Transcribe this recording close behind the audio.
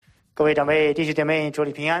各位长辈、弟兄姐妹，主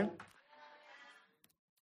里平安。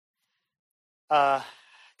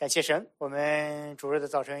感谢神，我们主日的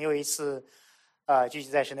早晨又一次聚集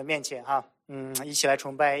在神的面前哈，一起来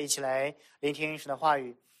崇拜，一起来聆听神的话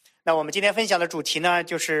语。那我们今天分享的主题呢，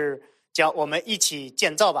就是讲我们一起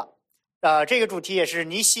建造吧。这个主题也是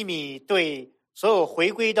尼希米对所有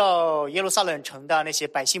回归到耶路撒冷城的那些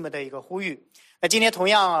百姓们的一个呼吁。那今天同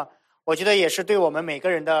样我觉得也是对我们每个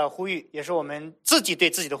人的呼吁，也是我们自己对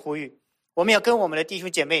自己的呼吁。我们要跟我们的弟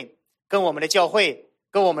兄姐妹，跟我们的教会，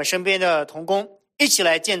跟我们身边的同工一起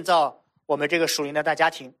来建造我们这个属灵的大家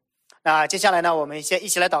庭。那接下来呢，我们先一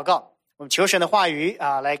起来祷告，我们求神的话语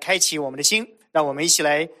来开启我们的心，让我们一起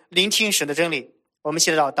来聆听神的真理。我们一起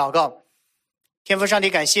来祷告。天父上帝，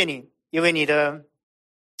感谢你，因为你的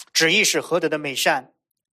旨意是何等的美善，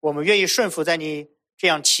我们愿意顺服在你这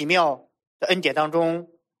样奇妙的恩典当中，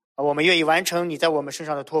我们愿意完成你在我们身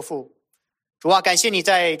上的托付。主啊，感谢你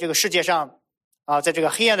在这个世界上在这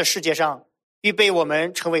个黑暗的世界上预备我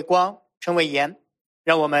们成为光，成为盐，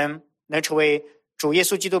让我们能成为主耶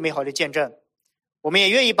稣基督美好的见证。我们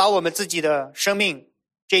也愿意把我们自己的生命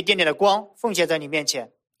这一点点的光奉献在你面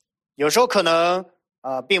前。有时候可能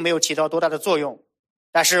并没有起到多大的作用，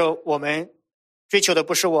但是我们追求的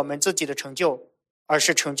不是我们自己的成就，而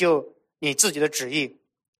是成就你自己的旨意，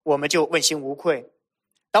我们就问心无愧。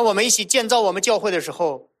当我们一起建造我们教会的时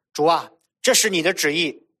候，主啊，这是你的旨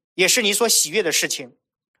意，也是你所喜悦的事情。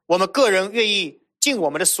我们个人愿意尽我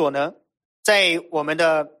们的所能，在我们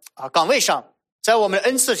的岗位上，在我们的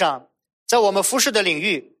恩赐上，在我们服事的领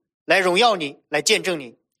域来荣耀你，来见证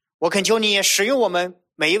你。我恳求你也使用我们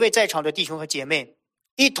每一位在场的弟兄和姐妹，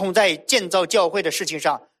一同在建造教会的事情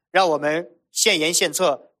上，让我们献言献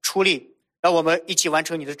策出力，让我们一起完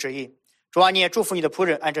成你的旨意。主啊，你也祝福你的仆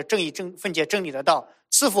人按照正义分解真理的道，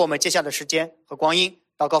赐福我们接下的时间和光阴。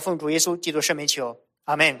祷告奉主耶稣基督圣名求，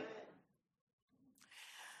阿们。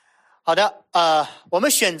好的，我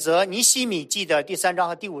们选择尼希米记的第3章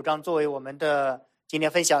和第5章作为我们的今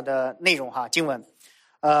天分享的内容经文。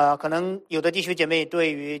可能有的弟兄姐妹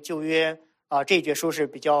对于旧约这一卷书是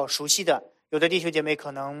比较熟悉的，有的弟兄姐妹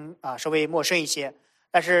可能稍微陌生一些，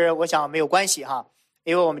但是我想没有关系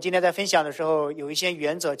因为我们今天在分享的时候有一些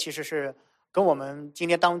原则其实是跟我们今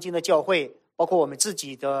天当今的教会，包括我们自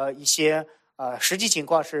己的一些实际情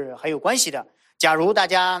况是很有关系的。假如大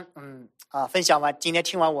家分享完，今天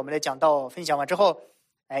听完我们的讲道分享完之后，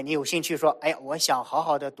你有兴趣说，我想好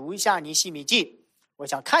好的读一下尼希米记，我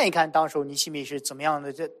想看一看当时尼希米是怎么样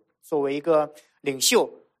的，作为一个领袖，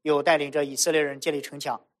又带领着以色列人建立城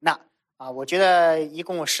墙。那我觉得一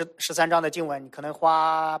共13章的经文，你可能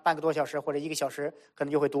花半个多小时或者1个小时，可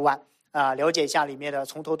能就会读完了解一下里面的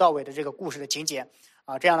从头到尾的这个故事的情节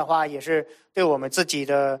这样的话也是对我们自己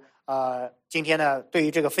的今天呢，对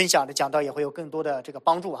于这个分享的讲道也会有更多的这个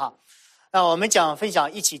帮助那我们讲分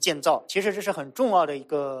享一起建造，其实这是很重要的一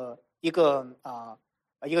个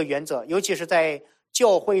原则，尤其是在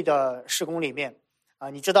教会的事工里面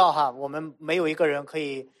你知道我们没有一个人可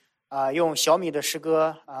以用小米的诗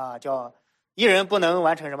歌叫一人不能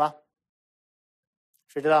完成什么？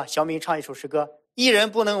谁知道？小米唱一首诗歌，一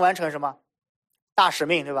人不能完成什么？大使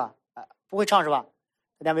命，对吧？不会唱是吧？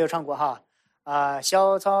大家没有唱过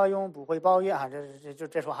小草永不会抱怨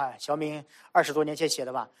这首小明20多年前写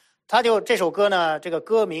的吧。他就这首歌呢，这个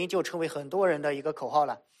歌名就成为很多人的一个口号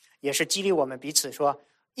了，也是激励我们彼此说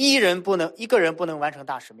一个人不能完成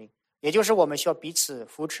大使命，也就是我们需要彼此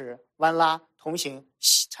扶持弯拉同行，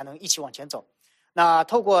才能一起往前走。那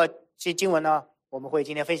透过这经文呢，我们会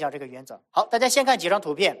今天分享这个原则。好，大家先看几张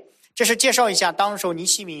图片，这是介绍一下当时尼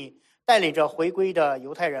希米带领着回归的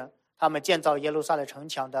犹太人，他们建造耶路撒冷城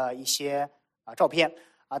墙的一些照片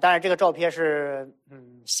当然这个照片是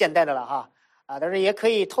现代的了但是也可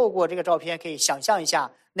以透过这个照片可以想象一下，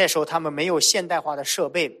那时候他们没有现代化的设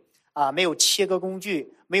备没有切割工具，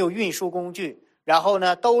没有运输工具，然后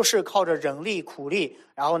呢都是靠着人力苦力，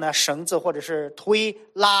然后呢绳子或者是推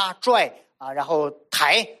拉拽然后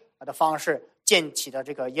抬的方式建起的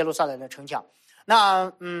这个耶路撒冷的城墙。那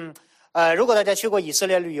如果大家去过以色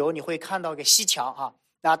列旅游，你会看到一个西墙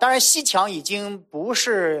那当然西墙已经不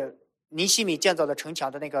是尼希米建造的城墙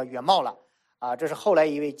的那个原貌了这是后来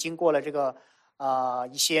因为经过了这个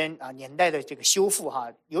一些年代的这个修复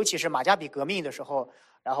尤其是马加比革命的时候，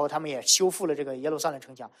然后他们也修复了这个耶路撒冷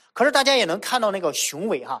城墙。可是大家也能看到那个雄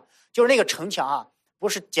伟就是那个城墙不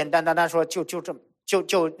是简单单说就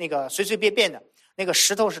那个随随便便的，那个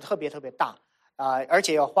石头是特别特别大而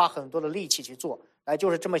且要花很多的力气去做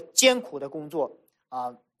就是这么艰苦的工作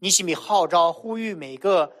尼希米号召呼吁每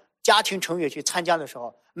个家庭成员去参加的时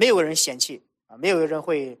候，没有人嫌弃没有人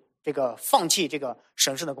会这个放弃这个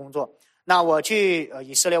神圣的工作那我去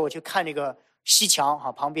以色列，我去看这个西墙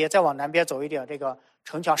旁边，再往南边走一点这个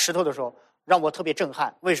城墙石头的时候，让我特别震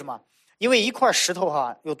撼。为什么？因为一块石头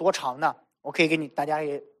有多长呢？我可以给大家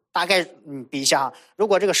也大概比一下如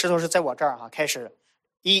果这个石头是在我这儿开始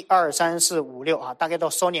1、2、3、4、5、6大概到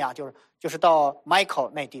Sonia 就是到 Michael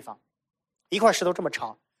那地方，一块石头这么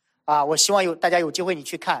长我希望大家有机会你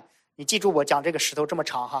去看，你记住我讲这个石头这么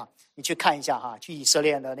长你去看一下去以色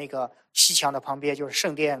列的那个西墙的旁边，就是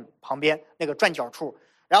圣殿旁边那个转角处，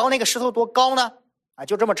然后那个石头多高呢？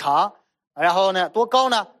就这么长，然后呢多高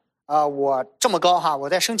呢？我这么高我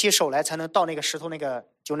再伸起手来才能到那个石头那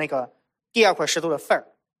个第二块石头的缝儿，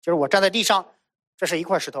就是我站在地上，这是一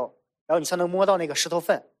块石头，然后你才能摸到那个石头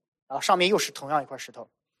缝，然后上面又是同样一块石头，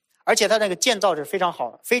而且它那个建造是非常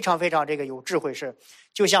好，非常非常这个有智慧，是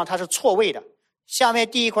就像它是错位的，下面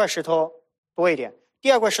第一块石头多一点，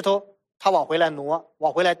第二块石头它往回来挪，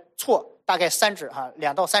往回来错，大概3指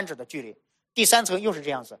2到3指的距离，第三层又是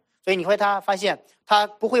这样子，所以你会发现它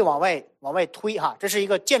不会往外推这是一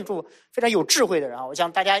个建筑非常有智慧的人我想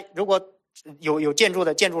大家如果有建筑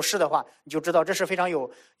的建筑师的话，你就知道这是非常有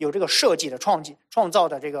这个设计的创造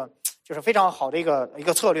的这个就是非常好的一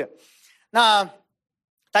个策略。那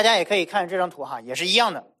大家也可以看这张图也是一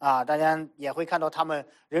样的大家也会看到他们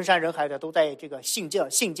人山人海的都在这个兴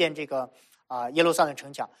建这个耶路撒冷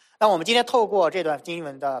城墙。那我们今天透过这段经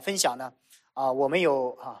文的分享呢我们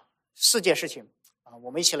有4件事情我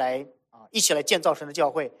们一起来建造神的教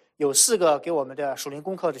会，有4个给我们的属灵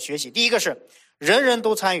功课的学习。第一个是人人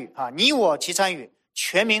都参与你我齐参与，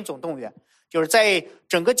全民总动员，就是在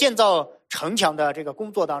整个建造城墙的这个工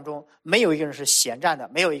作当中，没有一个人是闲站的，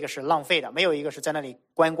没有一个是浪费的，没有一个是在那里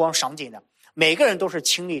观光赏景的，每个人都是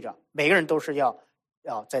亲历着，每个人都是要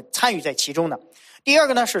在参与在其中的。第二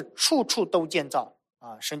个呢是处处都建造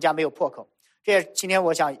神家没有破口，这今天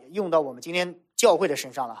我想用到我们今天教会的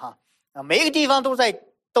身上了每一个地方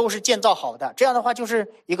都是建造好的，这样的话就是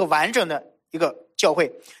一个完整的一个教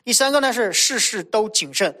会。第三个呢是事事都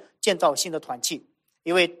谨慎，建造新的团契。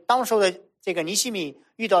因为当时的这个尼希米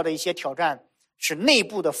遇到的一些挑战是内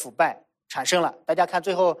部的腐败产生了。大家看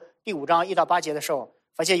最后第5章1到8节的时候，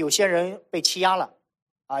发现有些人被欺压了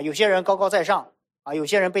有些人高高在上有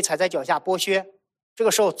些人被踩在脚下剥削，这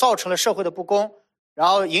个时候造成了社会的不公，然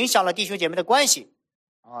后影响了弟兄姐妹的关系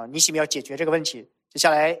尼希米要解决这个问题。接下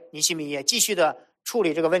来尼希米也继续的处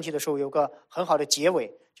理这个问题的时候，有个很好的结尾，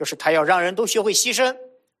就是他要让人都学会牺牲，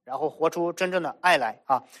然后活出真正的爱来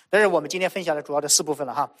这是我们今天分享的主要的4部分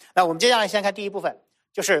了那我们接下来先看第一部分，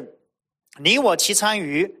就是你我齐参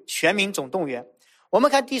与，全民总动员。我们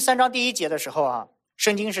看第3章第1节的时候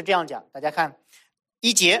圣经是这样讲，大家看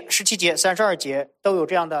1节、17节、32节都有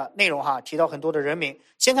这样的内容提到很多的人名。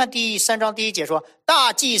先看第3章第1节说，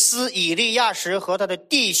大祭司以利亚时和他的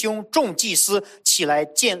弟兄众祭司起来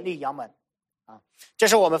建立羊门这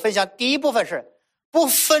是我们分享第一部分，是不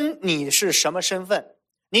分你是什么身份，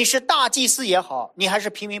你是大祭司也好，你还是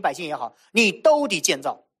平民百姓也好，你都得建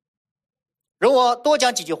造。容我多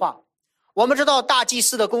讲几句话。我们知道大祭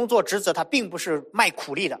司的工作职责他并不是卖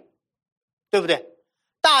苦力的，对不对？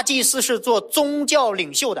大祭司是做宗教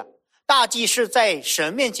领袖的，大祭司在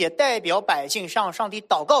神面前代表百姓向上帝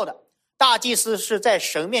祷告的，大祭司是在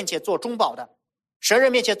神面前做中保的，神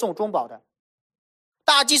人面前做中保的。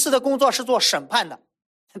大祭司的工作是做审判的，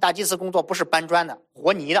大祭司工作不是搬砖的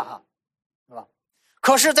和泥的是吧？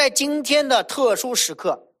可是在今天的特殊时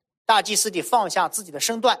刻，大祭司得放下自己的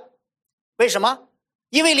身段。为什么？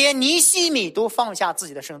因为连尼希米都放下自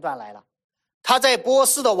己的身段来了。他在波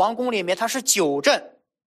斯的王宫里面，他是九正，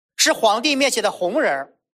是皇帝面前的红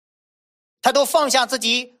人，他都放下自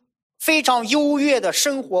己非常优越的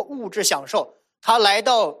生活物质享受，他来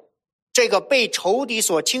到这个被仇敌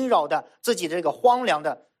所侵扰的自己的这个荒凉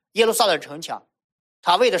的耶路撒冷城墙，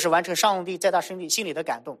他为的是完成上帝在他心里的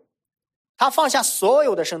感动，他放下所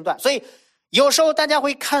有的身段。所以有时候大家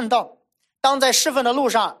会看到，当在侍奉的路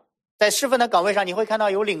上，在侍奉的岗位上，你会看到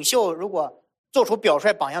有领袖如果做出表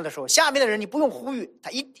率榜样的时候，下面的人你不用呼吁，他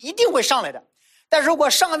一定会上来的。但如果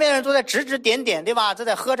上面的人都在指指点点，对吧？都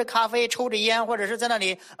在喝着咖啡抽着烟，或者是在那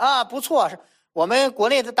里不错，我们国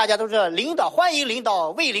内的大家都知道，领导欢迎领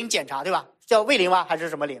导莅临检查，对吧？叫莅临吗？还是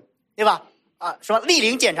什么临，对吧？什么莅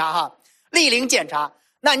临检查莅临检查。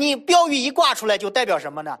那你标语一挂出来就代表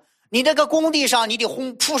什么呢？你这个工地上你得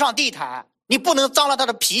铺上地毯，你不能脏了他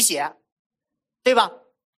的皮鞋，对吧？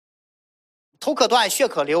头可断血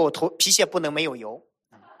可流，皮鞋不能没有油，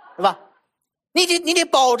对吧？你得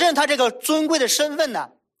保证他这个尊贵的身份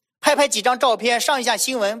呢，拍几张照片，上一下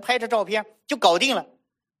新闻，拍着照片就搞定了。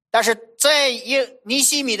但是在尼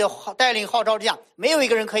希米的带领号召之下，没有一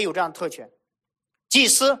个人可以有这样的特权。祭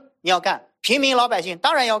司你要干，平民老百姓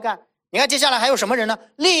当然要干，你看接下来还有什么人呢？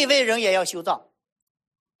利未人也要修造。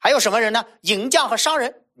还有什么人呢？银匠和商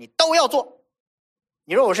人，你都要做。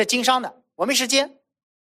你说我是经商的，我没时间，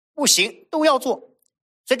不行，都要做。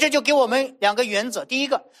所以这就给我们2个原则。第一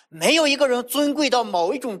个，没有一个人尊贵到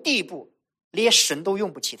某一种地步，连神都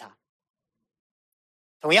用不起他。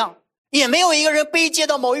同样，也没有一个人卑贱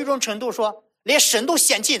到某一种程度，说连神都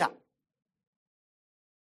嫌弃他，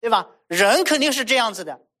对吧？人肯定是这样子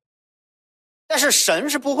的，但是神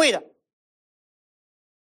是不会的。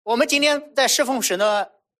我们今天在侍奉神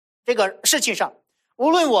的这个事情上，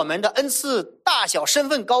无论我们的恩赐大小、身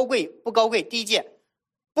份高贵不高贵、低贱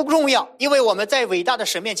不重要，因为我们在伟大的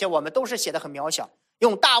神面前，我们都是显得很渺小。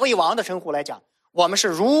用大卫王的称呼来讲，我们是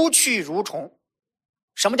如蛆如虫。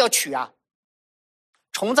什么叫蛆啊？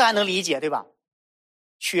虫子还能理解，对吧？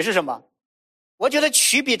蛆是什么？我觉得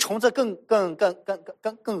蛆比虫子更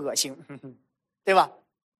恶心，对吧？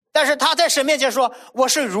但是他在神面前说，我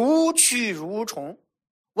是如蛆如虫，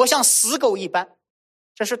我像死狗一般。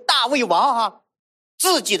这是大卫王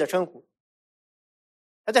自己的称呼。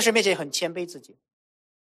他在神面前很谦卑自己。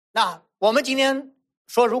那我们今天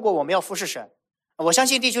说，如果我们要服侍神，我相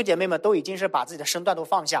信弟兄姐妹们都已经是把自己的身段都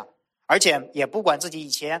放下，而且也不管自己以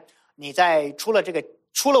前你在出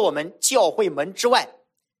了我们教会门之外，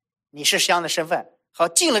你是什么样的身份，和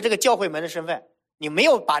进了这个教会门的身份，你没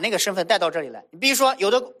有把那个身份带到这里来。你比如说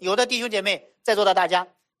有的弟兄姐妹在座的大家，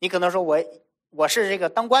你可能说我是这个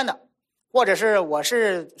当官的，或者是我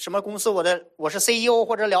是什么公司，我是 CEO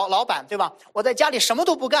或者老板，对吧？我在家里什么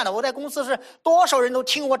都不干的，我在公司是多少人都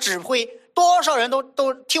听我指挥，多少人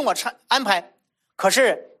都听我安排。可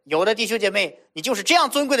是有的弟兄姐妹，你就是这样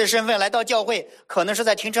尊贵的身份来到教会，可能是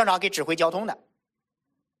在停车场给指挥交通的，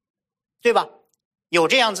对吧？有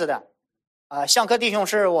这样子的向科弟兄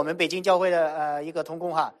是我们北京教会的一个同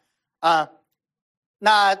工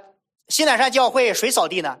那西南山教会谁扫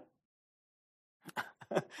地呢？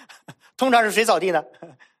通常是谁扫地呢？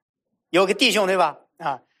有个弟兄，对吧？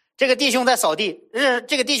这个弟兄在扫地，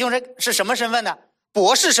这个弟兄是什么身份呢？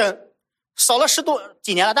博士生，扫了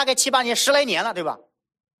几年了，大概7、8年、10来年了，对吧？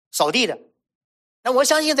扫地的。那我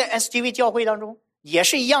相信在 SGV 教会当中也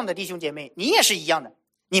是一样的，弟兄姐妹，你也是一样的。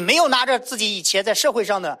你没有拿着自己以前在社会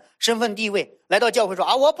上的身份地位来到教会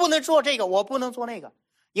说我不能做这个，我不能做那个，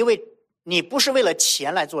因为你不是为了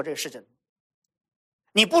钱来做这个事情，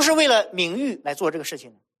你不是为了名誉来做这个事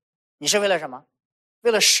情的，你是为了什么？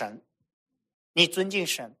为了神，你尊敬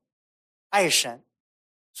神，爱神，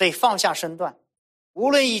所以放下身段。无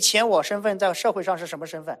论以前我身份在社会上是什么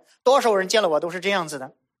身份，多少人见了我都是这样子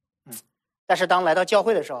的，但是当来到教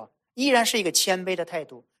会的时候，依然是一个谦卑的态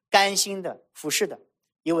度，甘心的服侍的。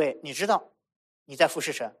因为你知道你在服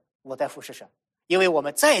侍神，我在服侍神，因为我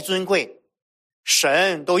们再尊贵，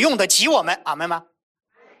神都用得起我们，阿们吗？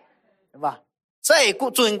对吧？再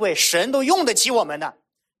尊贵，神都用得起我们的。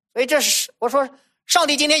所以这是我说，上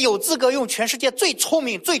帝今天有资格用全世界最聪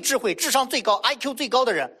明、最智慧、智商最高、IQ 最高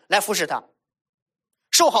的人来服侍他，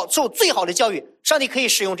受最好的教育，上帝可以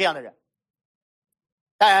使用这样的人。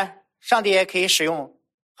当然上帝也可以使用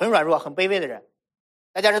很软弱很卑微的人。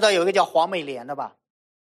大家知道有一个叫黄美莲的吧，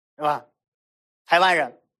是吧？台湾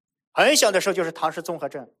人，很小的时候就是唐氏综合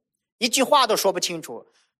症，一句话都说不清楚，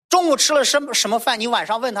中午吃了什么饭，你晚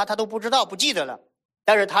上问他都不知道，不记得了。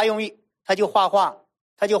但是他就画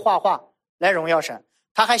画来荣耀神。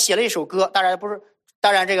他还写了一首歌，当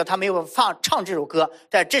然这个他没有唱这首歌，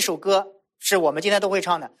但这首歌是我们今天都会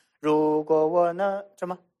唱的。如果我能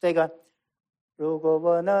如果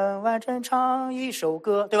我能完整唱一首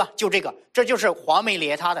歌，对吧？就这个，这就是黄美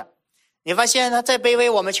莲他的。你发现他再卑微，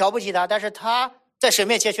我们瞧不起他，但是他在神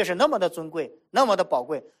面前却是那么的尊贵，那么的宝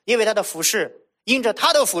贵，因为他的服事，因着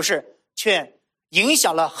他的服事，却影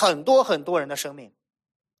响了很多很多人的生命。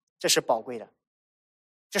这是宝贵的，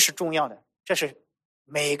这是重要的，这是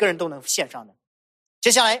每个人都能献上的。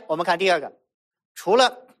接下来我们看第二个，除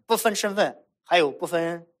了不分身份，还有不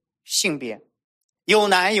分性别，有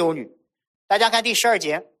男有女。大家看第12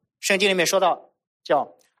节，圣经里面说到叫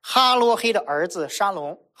哈罗黑的儿子沙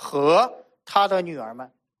龙和他的女儿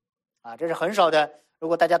们这是很少的。如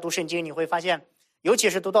果大家读圣经，你会发现，尤其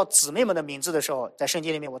是读到姊妹们的名字的时候，在圣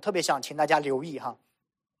经里面我特别想请大家留意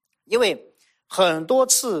因为很多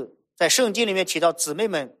次在圣经里面提到姊妹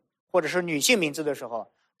们或者是女性名字的时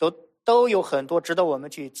候，都有很多值得我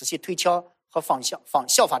们去仔细推敲和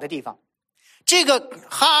效法的地方。这个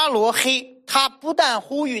哈罗黑，他不但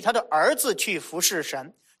呼吁他的儿子去服侍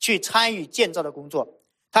神，去参与建造的工作，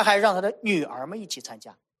他还让他的女儿们一起参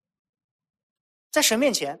加。在神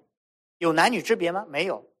面前有男女之别吗？没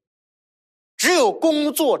有，只有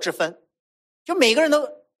工作之分。就每个人都，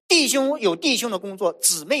弟兄有弟兄的工作，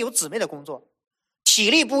姊妹有姊妹的工作，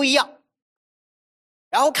体力不一样，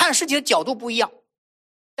然后看事情的角度不一样，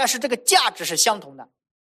但是这个价值是相同的。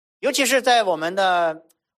尤其是在我们的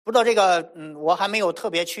不知道这个我还没有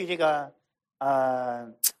特别去这个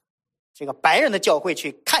白人的教会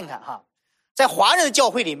去看看哈。在华人的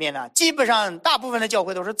教会里面呢，基本上大部分的教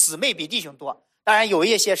会都是姊妹比弟兄多，当然有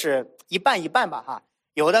一些是一半一半吧哈，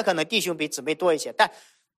有的可能弟兄比姊妹多一些，但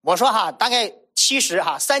我说哈，大概70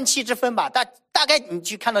哈3-7之分吧，大概你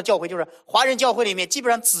去看到教会，就是华人教会里面基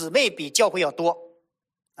本上姊妹比教会要多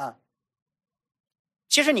啊。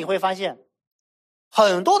其实你会发现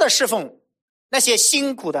很多的侍奉，那些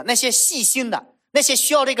辛苦的，那些细心的，那些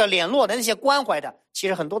需要这个联络的，那些关怀的，其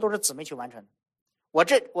实很多都是姊妹去完成的。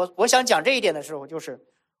我想讲这一点的时候，就是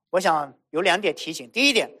我想有2点提醒。第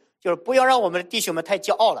一点就是不要让我们的弟兄们太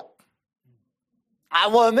骄傲了啊，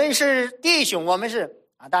我们是弟兄，我们是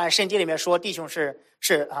啊，当然圣经里面说弟兄是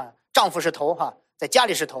啊，丈夫是头哈，在家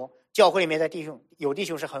里是头，教会里面的弟兄有弟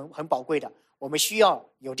兄是很宝贵的，我们需要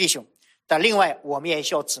有弟兄，但另外我们也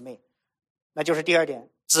需要姊妹。那就是第2点，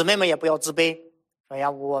姊妹们也不要自卑，说呀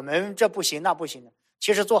我们这不行那不行的，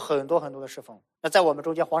其实做很多很多的侍奉。那在我们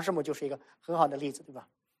中间黄师母就是一个很好的例子，对吧？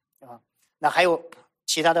那还有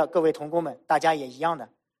其他的各位同工们，大家也一样的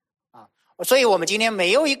啊。所以我们今天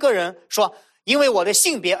没有一个人说因为我的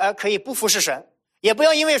性别而可以不服侍神，也不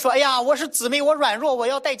要因为说哎呀我是姊妹我软弱我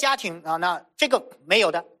要带家庭啊，那这个没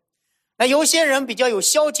有的。那有些人比较有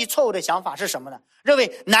消极错误的想法是什么呢？认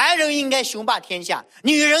为男人应该雄霸天下，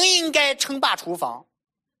女人应该称霸厨房，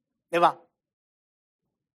对吧？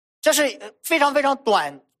这是非常非常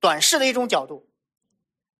短视的一种角度。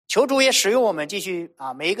求主也使用我们继续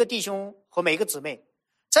啊，每一个弟兄和每一个姊妹，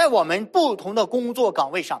在我们不同的工作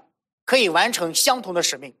岗位上，可以完成相同的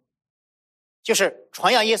使命，就是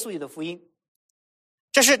传扬耶稣基督的福音。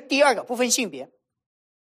这是第2个，不分性别。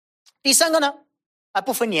第3个呢，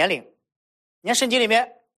不分年龄。你看圣经里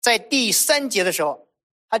面在第3节的时候，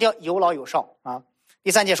他叫有老有少啊。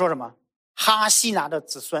第3节说什么？哈西拿的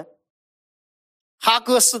子孙，哈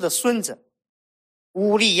哥斯的孙子，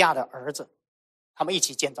乌利亚的儿子，他们一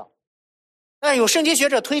起建造。但有圣经学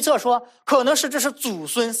者推测说，可能是这是祖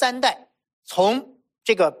孙3代从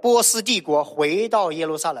这个波斯帝国回到耶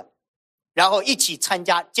路撒冷，然后一起参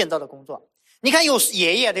加建造的工作。你看有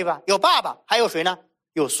爷爷对吧？有爸爸，还有谁呢？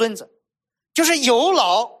有孙子，就是有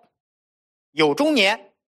老有中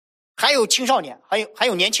年，还有青少年，还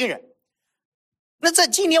有年轻人。那在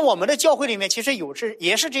今年我们的教会里面，其实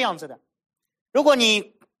也是这样子的。如果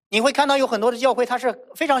你会看到有很多的教会，它是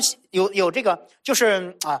非常有这个就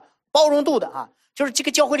是包容度的啊，就是这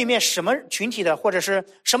个教会里面什么群体的或者是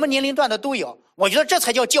什么年龄段的都有。我觉得这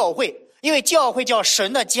才叫教会，因为教会叫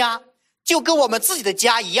神的家，就跟我们自己的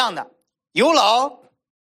家一样的，有老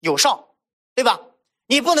有少，对吧？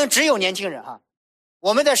你不能只有年轻人哈。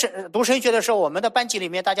我们在读神学的时候，我们的班级里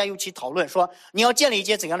面大家一起讨论说，你要建立一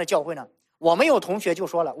间怎样的教会呢？我们有同学就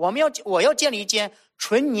说了，我要建立一间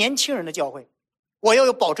纯年轻人的教会，我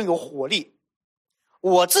要保证有活力。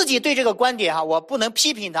我自己对这个观点我不能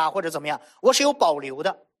批评他或者怎么样，我是有保留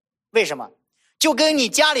的。为什么？就跟你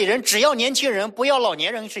家里人只要年轻人不要老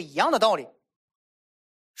年人是一样的道理。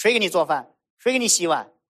谁给你做饭？谁给你洗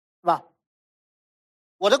碗？是吧？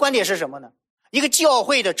我的观点是什么呢？一个教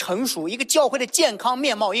会的成熟，一个教会的健康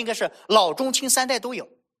面貌应该是老中青3代都有。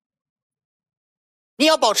你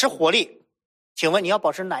要保持活力，请问你要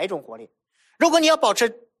保持哪一种活力？如果你要保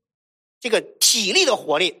持这个体力的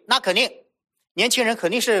活力，那肯定年轻人肯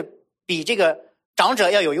定是比这个长者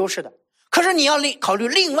要有优势的。可是你要考虑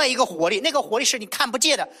另外一个活力，那个活力是你看不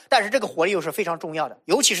见的，但是这个活力又是非常重要的，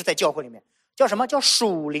尤其是在教会里面，叫什么？叫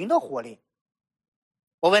属灵的活力。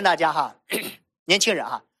我问大家年轻人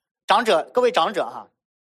长者，各位长者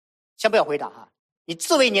先不要回答你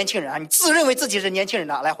自为年轻人你自认为自己是年轻人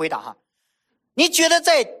来回答你觉得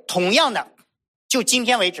在同样的就今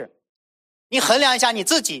天为止，你衡量一下你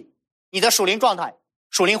自己，你的属灵状态、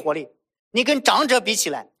属灵活力，你跟长者比起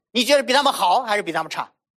来，你觉得比他们好还是比他们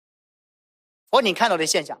差？或你看到的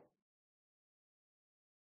现象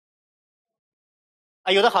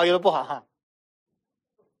有的好有的不好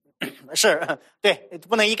是对，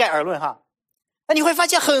不能一概而论那你会发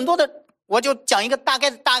现很多的，我就讲一个大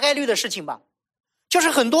概率的事情吧，就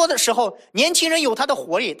是很多的时候年轻人有他的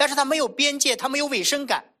活力，但是他没有边界，他没有委身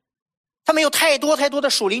感，他没有太多的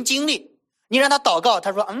属灵经历。你让他祷告，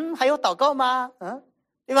他说还有祷告吗？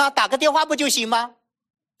对吧？打个电话不就行吗？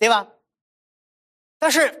对吧？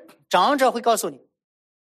但是长者会告诉你，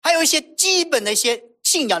还有一些基本的一些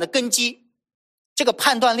信仰的根基，这个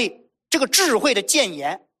判断力，这个智慧的谏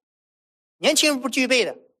言，年轻人不具备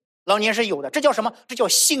的，老年是有的。这叫什么？这叫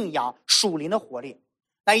信仰属灵的活力。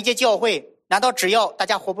那一届教会难道只要大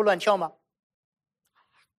家活蹦乱跳吗？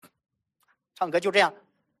唱歌就这样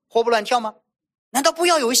活蹦乱跳吗？难道不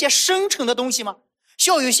要有一些深沉的东西吗？需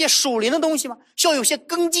要有一些属灵的东西吗？需要有一些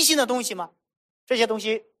根基性的东西吗？这些东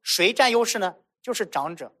西谁占优势呢？就是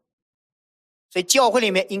长者。所以教会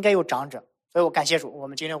里面应该有长者，所以我感谢主，我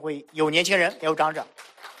们今天会有年轻人也有长者，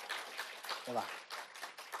对吧？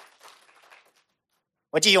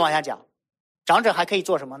我继续往下讲，长者还可以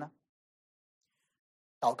做什么呢？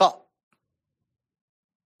祷告、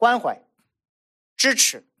关怀、支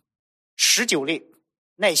持、持久力、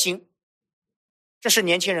耐心，这是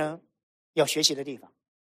年轻人要学习的地方。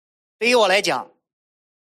对于我来讲，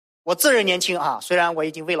我自认年轻啊，虽然我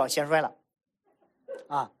已经未老先衰了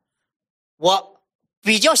啊，我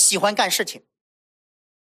比较喜欢干事情。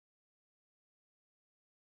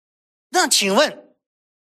那请问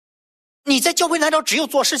你在教会难道只有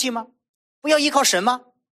做事情吗？不要依靠神吗？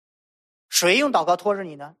谁用祷告拖着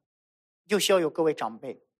你呢？就需要有各位长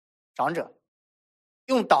辈、长者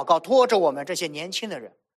用祷告拖着我们这些年轻的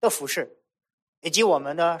人的服事，以及我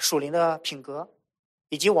们的属灵的品格，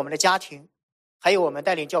以及我们的家庭，还有我们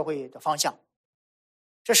带领教会的方向。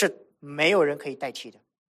这是没有人可以代替的，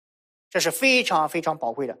这是非常非常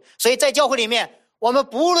宝贵的。所以在教会里面，我们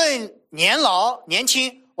不论年老年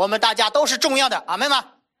轻，我们大家都是重要的，阿们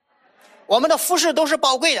吗？我们的服事都是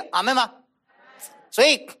宝贵的，阿们吗？所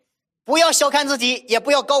以不要小看自己，也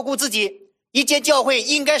不要高估自己。一间教会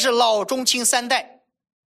应该是老中青三代，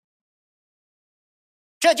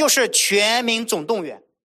这就是全民总动员，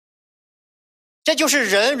这就是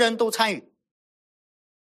人人都参与。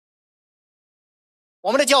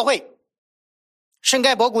我们的教会圣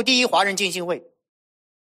盖博谷第一华人浸信会，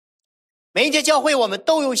每一届教会我们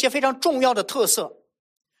都有一些非常重要的特色。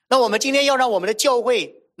那我们今天要让我们的教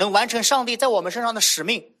会能完成上帝在我们身上的使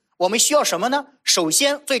命，我们需要什么呢？首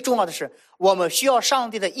先最重要的是我们需要上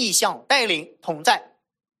帝的意象带领同在。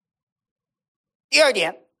第二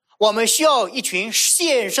点，我们需要一群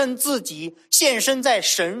献身自己、献身在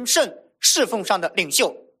神圣侍奉上的领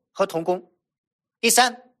袖和同工。第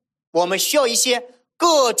三，我们需要一些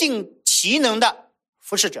各尽其能的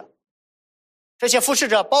服侍者。这些服侍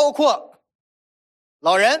者包括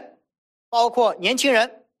老人，包括年轻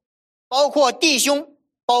人，包括弟兄，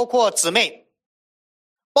包括姊妹，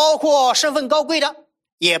包括身份高贵的，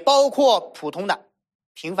也包括普通的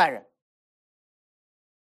平凡人。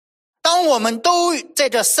当我们都在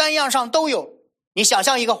这三样上都有，你想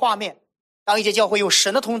象一个画面，当一节教会有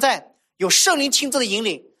神的同在，有圣灵亲自的引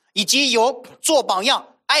领，以及有做榜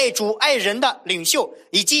样爱主爱人的领袖，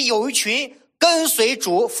以及有一群跟随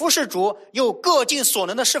主服侍主又各尽所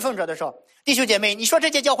能的侍奉者的时候，弟兄姐妹，你说这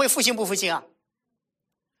届教会复兴不复兴啊？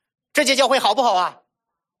这届教会好不好啊？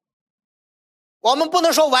我们不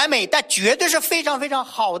能说完美，但绝对是非常非常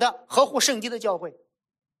好的合乎圣经的教会。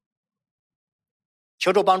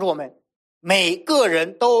求主帮助我们每个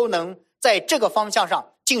人都能在这个方向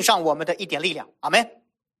上尽上我们的一点力量，阿们。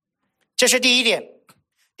这是第一点。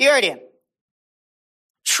第二点，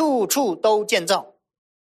处处都建造，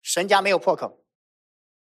神家没有破口。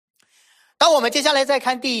当我们接下来再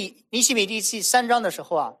看尼希米第3章的时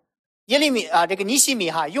候啊，这个尼希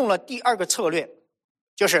米用了第二个策略，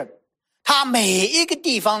就是他每一个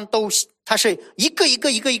地方他是一个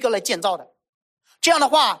一个来建造的。这样的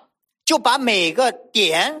话就把每个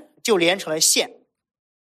点就连成了线，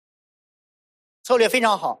策略非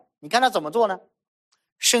常好。你看他怎么做呢？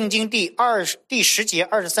圣经第10节、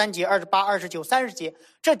23节、28、29、30节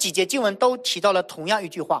这几节经文都提到了同样一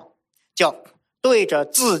句话，叫对着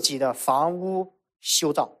自己的房屋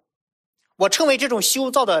修造。我称为这种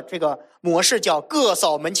修造的这个模式叫各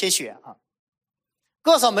扫门前雪啊。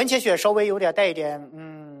各扫门前雪稍微有点带一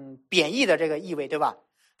点贬义的这个意味，对吧？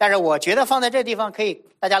但是我觉得放在这地方可以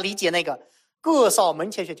大家理解那个各扫门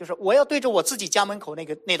前雪，就是我要对着我自己家门口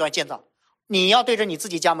那段建造，你要对着你自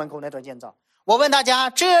己家门口那段建造。我问大家，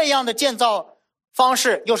这样的建造方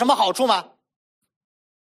式有什么好处吗？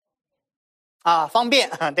方便，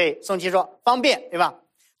对，宋琦说方便，对吧？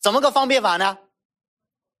怎么个方便法呢？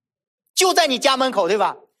就在你家门口，对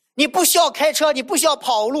吧？你不需要开车，你不需要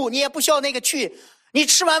跑路，你也不需要去，你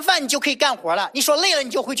吃完饭你就可以干活了，你说累了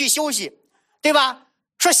你就回去休息，对吧？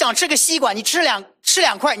说想吃个西瓜，你吃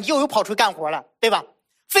两块你就有跑出干活了，对吧？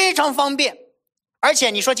非常方便。而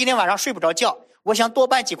且你说今天晚上睡不着觉，我想多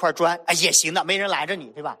搬几块砖也行的，没人拦着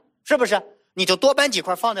你，对吧？是不是？你就多搬几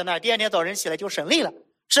块放在那儿，第二天早晨起来就省力了，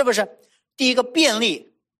是不是？第一个便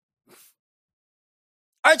利，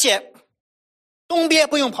而且东边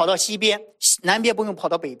不用跑到西边，南边不用跑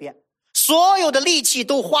到北边，所有的力气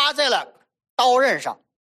都花在了刀刃上。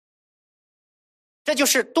这就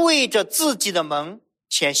是对着自己的门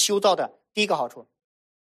前修造的第一个好处。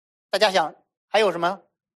大家想还有什么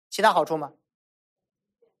其他好处吗？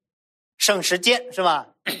省时间是吧？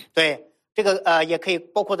对，这个也可以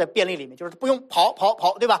包括在便利里面，就是不用跑，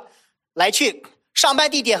对吧？来去上班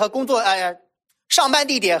地点和工作上班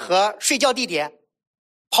地点和睡觉地点，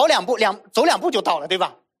跑走两步就到了，对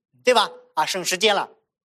吧？啊，省时间了。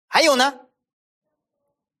还有呢？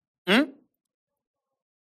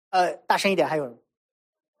大声一点，还有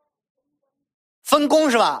分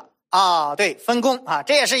工是吧？啊，对，分工啊，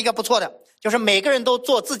这也是一个不错的，就是每个人都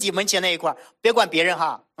做自己门前那一块，别管别人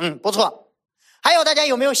哈。不错。还有大家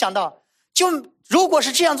有没有想到，就如果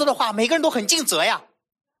是这样做的话，每个人都很尽责呀。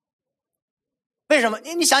为什么？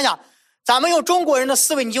你想想，咱们用中国人的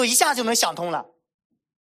思维，你就一下就能想通了，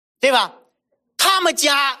对吧？他们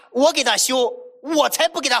家我给他修，我才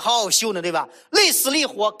不给他好好修呢，对吧？累死累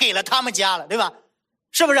活给了他们家了，对吧？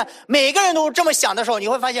是不是？每个人都这么想的时候，你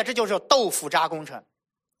会发现这就是豆腐渣工程。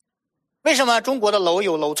为什么中国的楼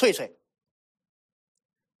有楼脆脆？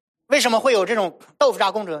为什么会有这种豆腐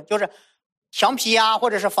渣工程？就是墙皮啊，或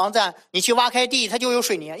者是房子，你去挖开地，它就有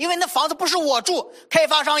水泥，因为那房子不是我住，开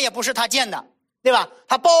发商也不是他建的，对吧？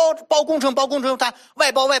他包工程，他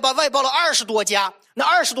外包了20多家，那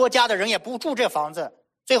20多家的人也不住这房子，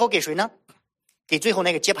最后给谁呢？给最后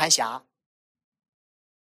那个接盘侠。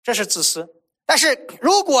这是自私。但是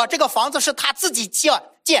如果这个房子是他自己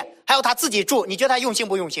建，还有他自己住，你觉得他用心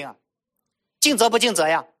不用心啊？尽责不尽责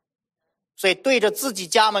呀？所以对着自己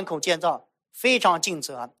家门口建造，非常尽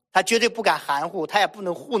责，他绝对不敢含糊，他也不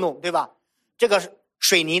能糊弄，对吧？这个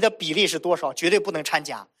水泥的比例是多少，绝对不能掺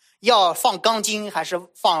假，要放钢筋还是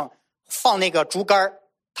放那个竹竿，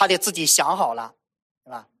他得自己想好了，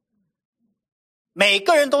对吧？每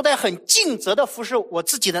个人都在很尽责的服侍我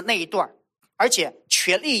自己的那一段，而且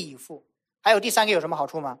全力以赴。还有第三个有什么好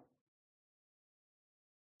处吗？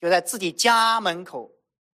就在自己家门口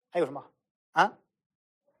还有什么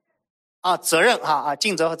责任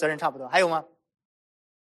尽责和责任差不多。还有吗？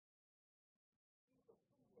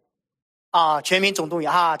全民总动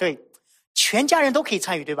员对，全家人都可以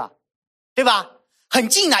参与，对吧？很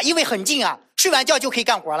近因为很近睡完觉就可以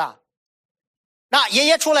干活了。那爷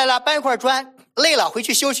爷出来了，搬一块砖，累了回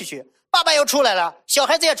去休息去。爸爸又出来了，小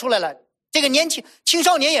孩子也出来了，这个青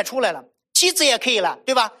少年也出来了，妻子也可以了，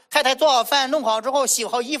对吧？太太做好饭，弄好之后洗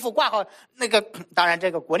好衣服，挂好那个，当然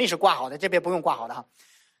这个国内是挂好的，这边不用挂好的哈。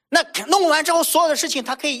那弄完之后，所有的事情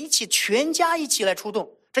他可以全家一起来出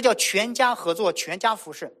动，这叫全家合作，全家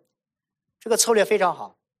服侍。这个策略非常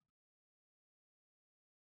好。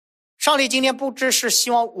上帝今天不只是希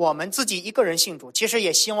望我们自己一个人信主，其实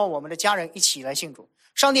也希望我们的家人一起来信主。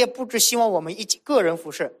上帝也不只希望我们一个人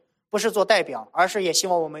服侍，不是做代表，而是也希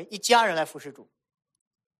望我们一家人来服侍主。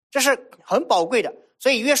这是很宝贵的。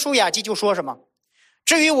所以约书亚记就说什么？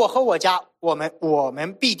至于我和我家，我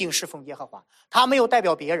们必定侍奉耶和华。他没有代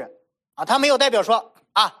表别人他没有代表说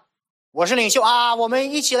我是领袖我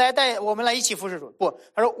们一起来一起服侍主。不，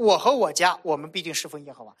他说我和我家，我们必定侍奉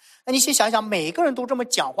耶和华。那你先想想，每个人都这么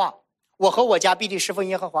讲话，我和我家必定侍奉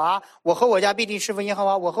耶和华，我和我家必定侍奉耶和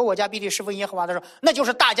华，我和我家必定侍奉耶和华的时候，那就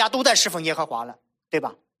是大家都在侍奉耶和华了，对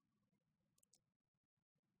吧？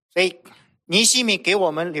所以尼希米给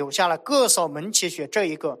我们留下了各扫门前雪这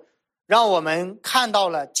一个，让我们看到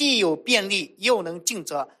了既有便利，又能尽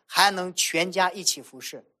责，还能全家一起服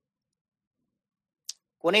侍。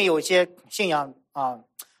国内有一些信仰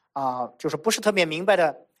就是不是特别明白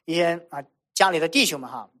的一些家里的弟兄们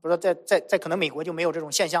不知道在可能美国就没有这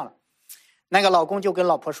种现象了。那个老公就跟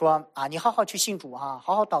老婆说你好好去信主好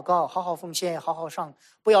好祷告，好好奉献，好好上，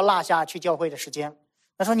不要落下去教会的时间。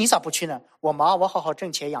他说你咋不去呢？我忙，我好好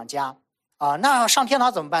挣钱养家那上天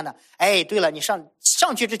堂怎么办呢？对了，你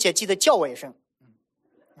上去之前记得叫我一声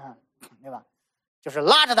对吧？就是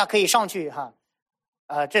拉着他可以上去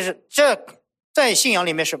这在信仰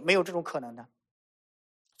里面是没有这种可能的。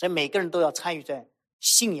所以每个人都要参与在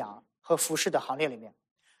信仰和服侍的行列里面。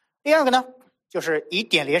第二个呢，就是以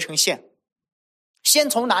点连成线。先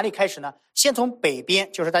从哪里开始呢？先从北边，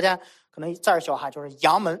就是大家可能字儿小就是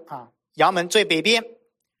阳门阳门最北边，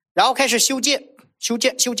然后开始修建。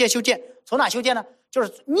从哪修建呢？就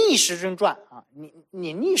是逆时针转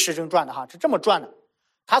你逆时针转的是这么转的。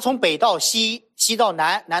它从北到西，西到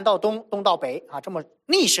南，南到东，东到北这么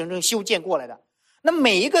逆时针修建过来的。那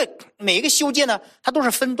每一个修建呢，它都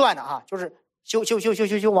是分段的就是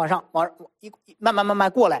修往上慢慢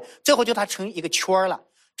过来，最后就它成一个圈了。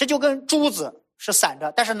这就跟珠子是散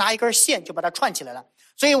着，但是拿一根线就把它串起来了。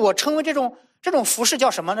所以我称为这种服饰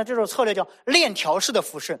叫什么呢？这种策略叫链条式的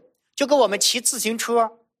服饰。就跟我们骑自行车，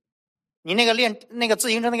你那个自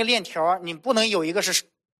行车那个链条，你不能有一个是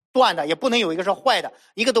断的，也不能有一个是坏的，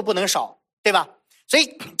一个都不能少，对吧？所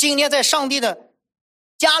以今天在上帝的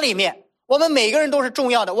家里面，我们每个人都是重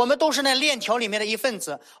要的，我们都是那链条里面的一份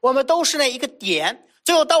子，我们都是那一个点，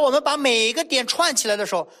最后当我们把每一个点串起来的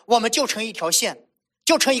时候，我们就成一条线，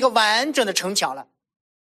就成一个完整的城墙了。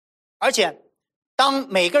而且当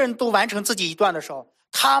每个人都完成自己一段的时候，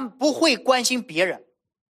他不会关心别人。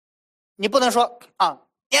你不能说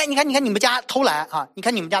你看你们家偷懒你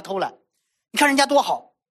看你们家偷懒，你看人家多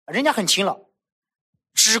好，人家很勤劳，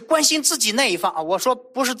只关心自己那一方我说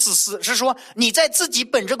不是自私，是说你在自己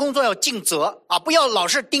本职工作要尽责不要老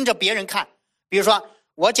是盯着别人看。比如说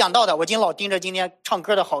我讲道的，我今天老盯着今天唱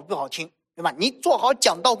歌的好不好听，对吧？你做好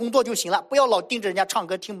讲道工作就行了，不要老盯着人家唱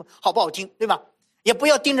歌听好不好听，对吧？也不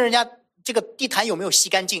要盯着人家这个地毯有没有洗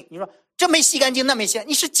干净。你说这没洗干净那没洗，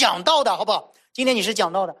你是讲道的好不好？今天你是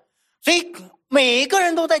讲道的，所以每一个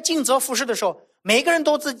人都在尽责服事的时候，每一个人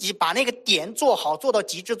都自己把那个点做好，做到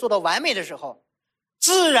极致，做到完美的时候，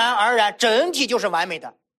自然而然整体就是完美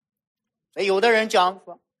的。所以有的人讲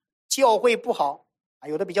说教会不好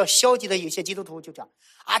有的比较消极的有些基督徒就讲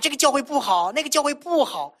这个教会不好，那个教会不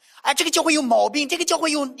好这个教会有毛病，这个教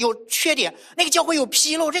会有缺点，那个教会有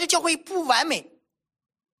纰漏，这个教会不完美。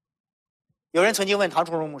有人曾经问唐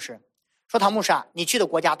崇荣牧师说，唐牧师你去的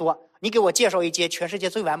国家多，你给我介绍一间全世界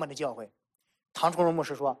最完美的教会。唐崇荣牧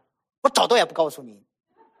师说，我找到也不告诉你。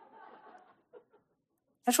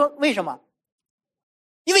他说为什么？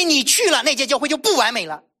因为你去了那间教会就不完美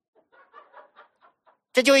了。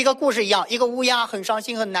这就一个故事一样，一个乌鸦很伤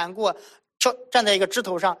心很难过，站在一个枝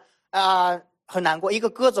头上很难过，一个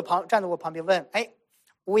鸽子站在我旁边问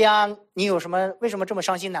乌鸦你有什么为什么这么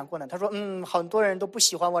伤心难过呢？他说很多人都不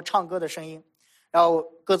喜欢我唱歌的声音。然后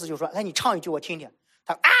鸽子就说你唱一句我听听。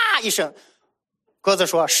他一声，鸽子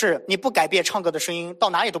说是你不改变唱歌的声音，到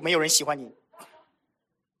哪里都没有人喜欢你。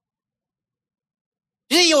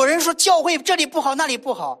有人说教会这里不好那里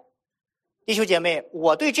不好，弟兄姐妹，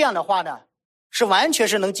我对这样的话呢是完全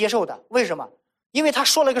是能接受的。为什么？因为他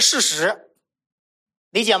说了个事实，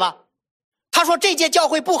理解吗？他说这届教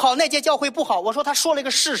会不好，那届教会不好，我说他说了一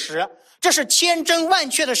个事实，这是千真万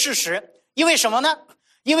确的事实。因为什么呢？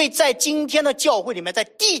因为在今天的教会里面，在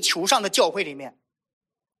地球上的教会里面，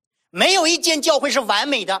没有一间教会是完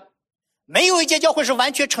美的，没有一间教会是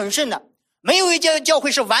完全成圣的，没有一间教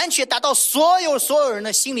会是完全达到所有人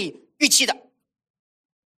的心理预期的。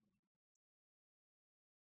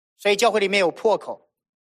所以教会里面有破口，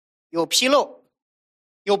有纰漏，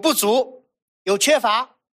有不足，有缺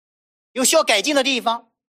乏，有需要改进的地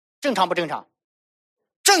方。正常不正常？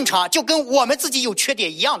正常，就跟我们自己有缺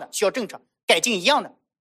点一样的，需要正常改进一样的。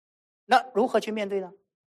那如何去面对呢？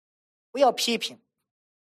不要批评，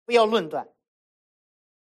不要论断。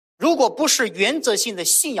如果不是原则性的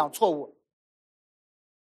信仰错误，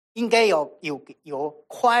应该要有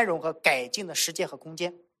宽容和改进的时间和空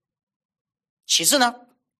间。其次呢，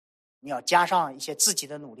你要加上一些自己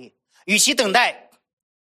的努力，与其等待，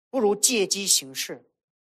不如借机行事，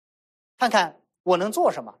看看我能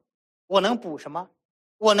做什么，我能补什么，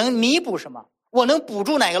我能弥补什么，我能补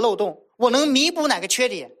住哪个漏洞，我能弥补哪个缺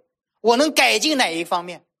点，我能改进哪一方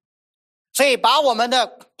面。所以把我们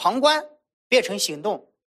的旁观变成行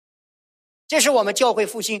动，这是我们教会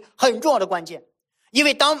复兴很重要的关键。因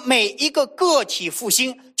为当每一个个体复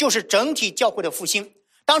兴，就是整体教会的复兴；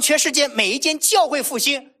当全世界每一间教会复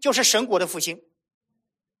兴，就是神国的复兴。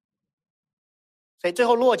所以最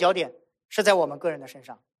后落脚点是在我们个人的身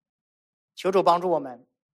上。求主帮助我们，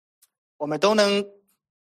我们都能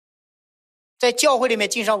在教会里面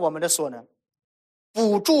尽上我们的所能，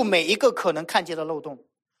补住每一个可能看见的漏洞，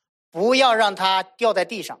不要让它掉在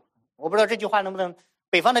地上。我不知道这句话能不能，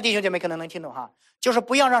北方的弟兄姐妹可能能听懂哈，就是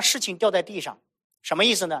不要让事情掉在地上。什么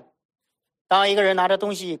意思呢？当一个人拿着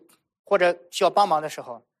东西或者需要帮忙的时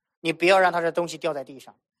候，你不要让他的东西掉在地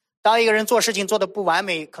上。当一个人做事情做得不完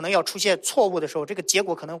美，可能要出现错误的时候，这个结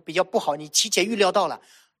果可能比较不好，你提前预料到了，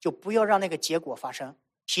就不要让那个结果发生，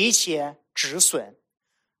提前止损。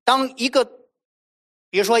当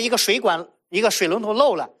比如说一个水管一个水龙头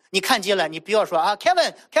漏了，你看见了，你不要说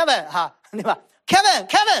Kevin 对吧 Kevin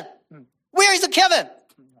Where is Kevin？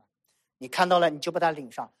 你看到了你就把它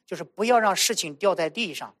领上，就是不要让事情掉在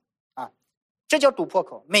地上这叫堵破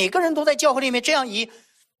口。每个人都在教会里面这样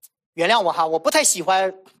原谅我我不太喜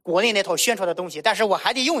欢国内那套宣传的东西，但是我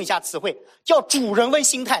还得用一下词汇，叫主人翁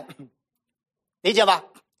心态，理解吧？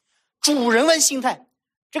主人翁心态，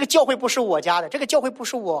这个教会不是我家的，这个教会不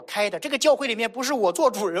是我开的，这个教会里面不是我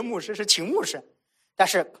做主人牧师，是秦牧师。但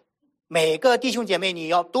是每个弟兄姐妹，你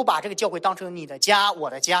要都把这个教会当成你的家，我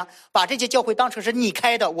的家，把这些教会当成是你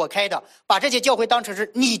开的，我开的，把这些教会当成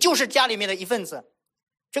是你就是家里面的一份子，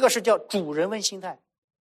这个是叫主人翁心态。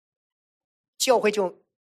教会就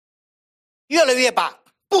越来越把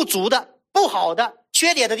不足的、不好的、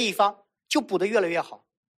缺点的地方就补得越来越好。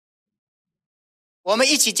我们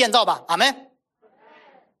一起建造吧，阿们。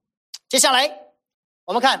接下来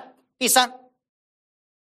我们看第3，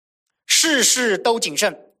事事都谨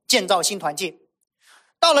慎，建造新团契。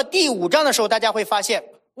到了第5章的时候，大家会发现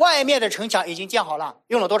外面的城墙已经建好了，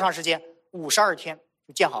用了多长时间？52天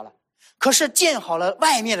就建好了。可是建好了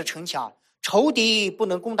外面的城墙，仇敌不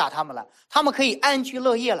能攻打他们了，他们可以安居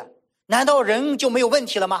乐业了。难道人就没有问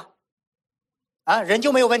题了吗？人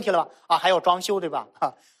就没有问题了吧？还要装修，对吧？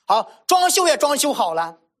好，装修也装修好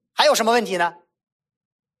了，还有什么问题呢？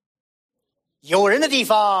有人的地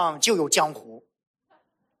方就有江湖，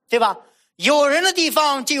对吧？有人的地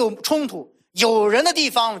方就有冲突，有人的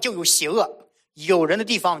地方就有邪恶，有人的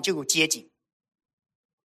地方就有阶级。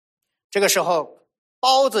这个时候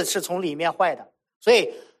包子是从里面坏的，所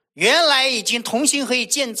以原来已经同心合意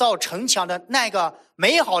建造城墙的那个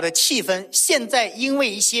美好的气氛，现在因为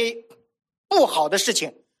一些不好的事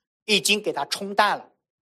情已经给它冲淡了，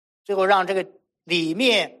最后让这个里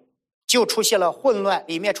面就出现了混乱，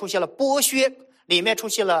里面出现了剥削，里面出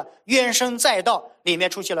现了怨声载道，里面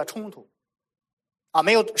出现了冲突。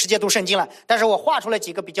没有时间读圣经了，但是我画出来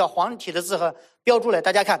几个比较黄体的字和标注来，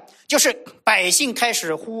大家看，就是百姓开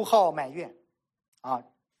始呼号埋怨。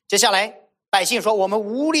接下来百姓说我们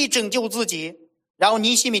无力拯救自己，然后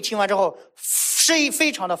尼希米听完之后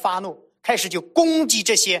非常的发怒，开始就攻击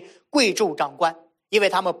这些贵胄长官，因为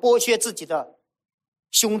他们剥削自己的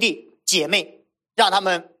兄弟姐妹，让他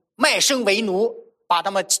们卖身为奴，把他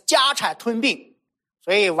们家产吞并，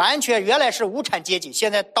所以完全原来是无产阶级，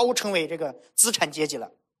现在都成为这个资产阶级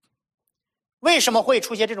了。为什么会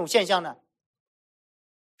出现这种现象呢？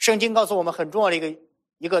圣经告诉我们很重要的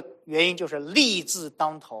一个原因，就是利字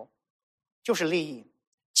当头，就是利益、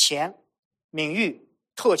钱、名誉、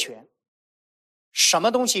特权。什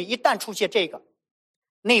么东西一旦出现这个，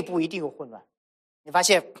内部一定有混乱。你发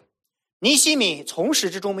现尼希米从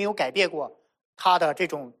始至终没有改变过他的这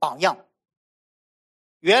种榜样，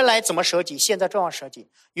原来怎么舍己，现在这样舍己；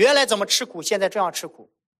原来怎么吃苦，现在这样吃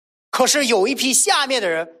苦。可是有一批下面的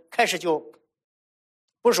人开始就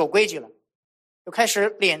不守规矩了，就开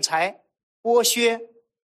始敛财、剥削、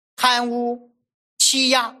贪污、欺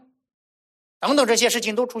压等等，这些事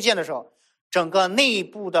情都出现的时候，整个内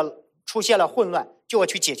部的出现了混乱，就要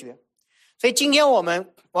去解决。所以今天我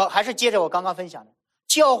还是接着我刚刚分享的，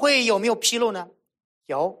教会有没有纰漏呢？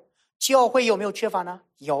有。教会有没有缺乏呢？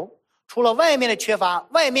有。除了外面的缺乏，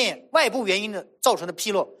外部原因的造成的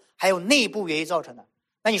纰漏，还有内部原因造成的。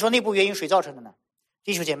那你说内部原因谁造成的呢？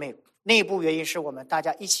弟兄姐妹，内部原因是我们大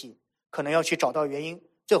家一起可能要去找到原因，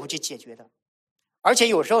最后去解决的。而且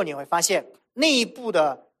有时候你会发现，内部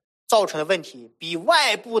的造成的问题比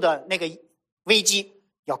外部的那个危机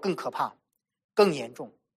要更可怕、更严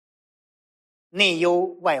重。内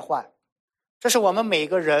忧外患，这是我们每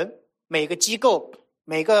个人、每个机构、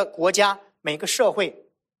每个国家、每个社会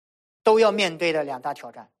都要面对的2大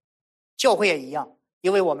挑战。教会也一样，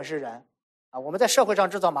因为我们是人我们在社会上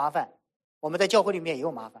制造麻烦，我们在教会里面也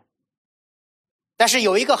有麻烦。但是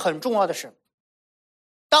有一个很重要的是，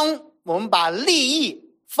当我们把利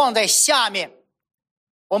益放在下面，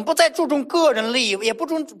我们不再注重个人利益，也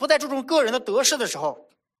不再注重个人的得失的时候，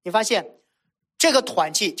你发现这个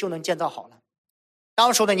团契就能建造好了。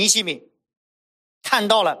当时的尼希米看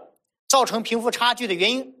到了造成贫富差距的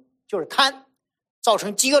原因就是贪，造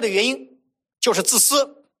成饥饿的原因就是自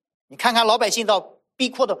私。你看看老百姓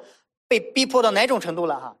被逼迫到哪种程度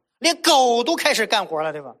了连狗都开始干活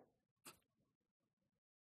了，对吧？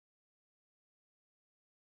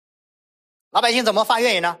老百姓怎么发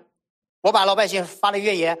怨言呢？我把老百姓发的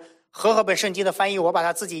怨言和本圣经的翻译，我把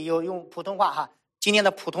它自己用普通话今天的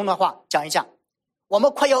普通的话讲一下。我们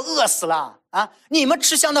快要饿死了你们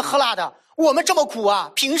吃香的喝辣的，我们这么苦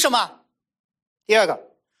凭什么？第二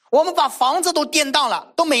个，我们把房子都颠荡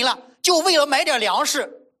了，都没了，就为了买点粮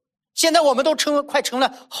食，现在我们都快成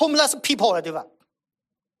了 homeless people 了，对吧？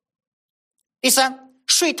第三，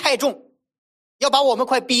税太重，要把我们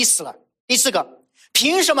快逼死了。第四个，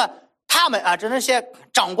凭什么他们这那些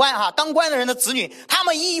长官当官的人的子女，他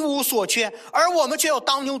们一无所缺，而我们却要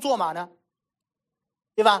当牛做马呢？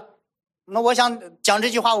对吧？那我想讲这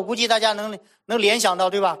句话，我估计大家能联想到，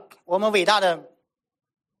对吧？我们伟大的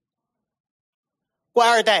官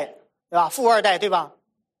二代，对吧？富二代，对吧？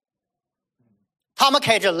他们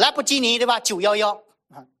开着兰博基尼，对吧？911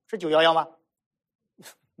是911吗？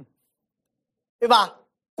对吧？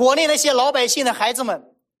国内那些老百姓的孩子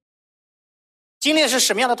们经历的是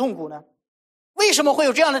什么样的痛苦呢？为什么会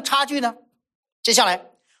有这样的差距呢？接下来，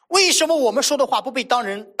为什么我们说的话不被当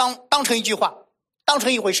成一句话，当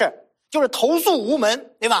成一回事？就是投诉无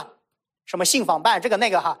门，对吧？什么信访办这个那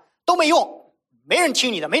个都没用，没人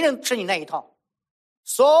听你的，没人吃你那一套。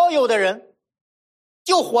所有的人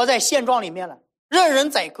就活在现状里面了，任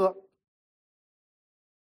人宰割。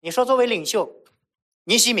你说作为领袖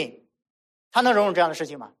尼希米，他能容忍这样的事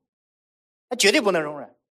情吗？他绝对不能容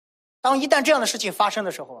忍。当一旦这样的事情发生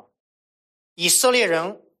的时候，以色列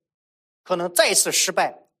人可能再次失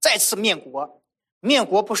败，再次灭国。灭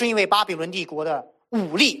国不是因为巴比伦帝国的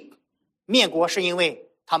武力，灭国是因为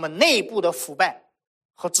他们内部的腐败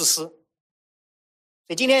和自私。所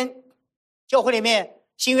以今天教会里面，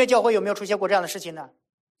新约教会有没有出现过这样的事情呢？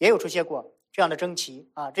也有出现过这样的争奇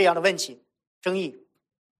啊，这样的问题争议。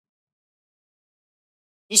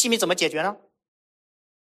尼希米怎么解决呢？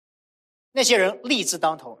那些人利字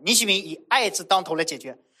当头，尼希米以爱字当头来解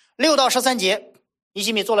决。6到13节，尼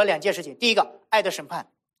希米做了2件事情。第一个，爱的审判，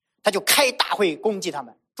他就开大会攻击他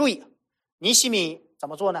们。注意，尼希米怎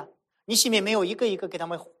么做呢？尼希米没有一个一个给他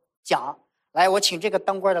们讲，来，我请这个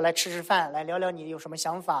当官的来吃饭，来聊聊你有什么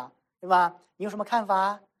想法，对吧？你有什么看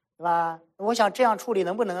法，对吧？我想这样处理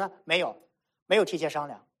能不能呢？没有提前商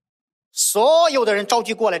量。所有的人召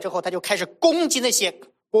集过来之后，他就开始攻击那些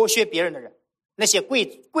剥削别人的人，那些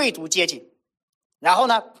贵族阶级，然后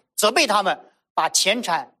呢，责备他们把钱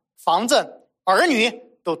产、房子、儿女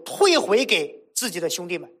都退回给自己的兄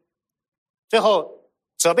弟们，最后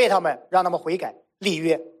责备他们，让他们悔改立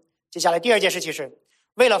约。接下来第2件事情是，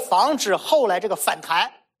为了防止后来这个反弹，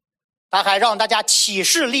他还让大家起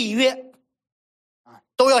誓立约啊，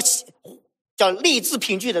都要叫立字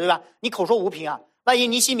凭据的，对吧？你口说无凭啊，万一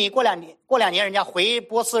尼希米过2年人家回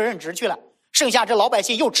波斯任职去了，剩下这老百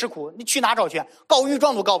姓又吃苦，你去哪找去？告御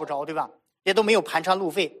状都告不着，对吧？也都没有盘缠路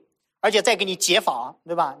费，而且再给你解访，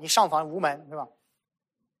对吧？你上访无门，对吧？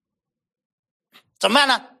怎么办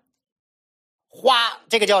呢？花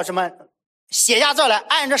这个叫什么？写下字来，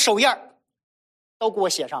按着手印都给我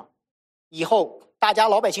写上，以后大家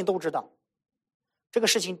老百姓都知道。这个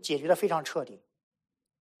事情解决得非常彻底。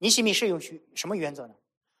尼希米是用什么原则呢？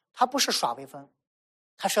他不是耍威风，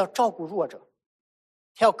他是要照顾弱者，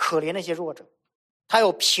他要可怜那些弱者，他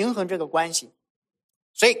要平衡这个关系，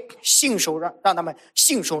所以让他们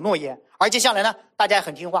信守诺言。而接下来呢，大家也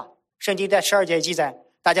很听话。圣经在12节记载，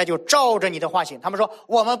大家就照着你的话行。他们说，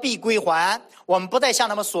我们必归还，我们不再向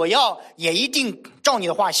他们索要，也一定照你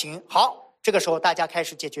的话行。好，这个时候大家开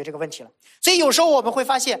始解决这个问题了。所以有时候我们会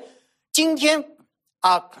发现，今天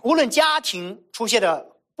无论家庭出现的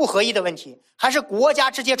不合一的问题，还是国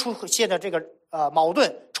家之间出现的这个矛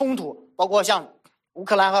盾冲突，包括像乌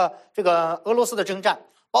克兰和这个俄罗斯的征战，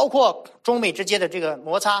包括中美之间的这个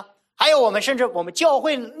摩擦，还有甚至我们教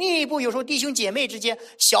会内部有时候弟兄姐妹之间、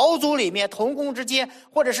小组里面同工之间，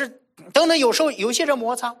或者是等等，有时候有一些人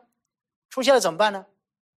摩擦出现了怎么办呢？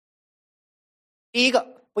第一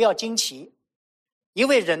个，不要惊奇，因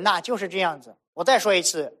为人就是这样子。我再说一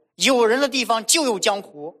次，有人的地方就有江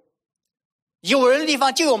湖，有人的地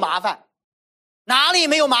方就有麻烦。哪里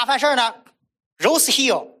没有麻烦事呢？ Rose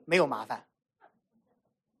Hill 没有麻烦，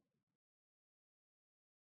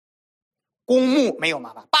公墓没有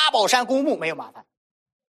麻烦，八宝山公墓没有麻烦。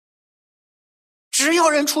只要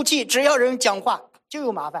人出气，只要人讲话就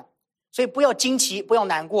有麻烦。所以不要惊奇，不要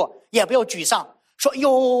难过，也不要沮丧，说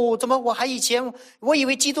哟，怎么我以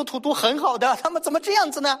为基督徒都很好的，他们怎么这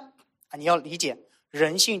样子呢？你要理解，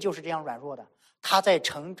人性就是这样软弱的，他在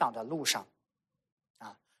成长的路上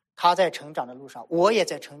他在成长的路上，我也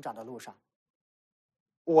在成长的路上。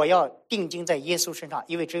我要定睛在耶稣身上，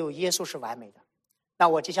因为只有耶稣是完美的。那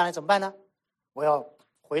我接下来怎么办呢？我要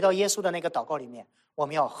回到耶稣的那个祷告里面，我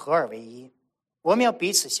们要合而为一，我们要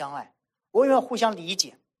彼此相爱，我们要互相理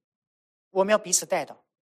解，我们要彼此带导。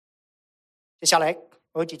接下来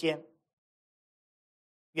我有几件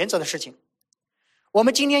原则的事情。我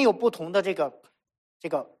们今天有不同的这个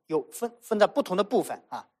有分在不同的部分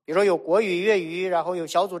比如说有国语、粤语，然后有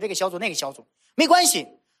小组，这个小组那个小组，没关系，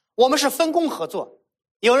我们是分工合作。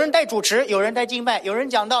有人带主持，有人带敬拜，有人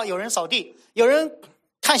讲道，有人扫地，有人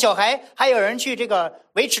看小孩，还有人去这个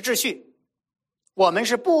维持秩序。我们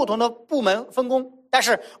是不同的部门分工，但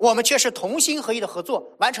是我们却是同心合意的合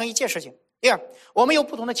作，完成一件事情。第二，我们有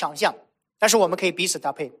不同的强项，但是我们可以彼此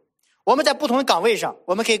搭配。我们在不同的岗位上，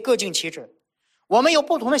我们可以各尽其职。我们有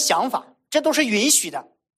不同的想法，这都是允许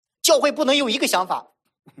的。教会不能有一个想法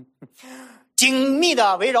紧密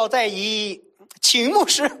的围绕在以请牧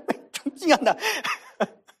师为中心的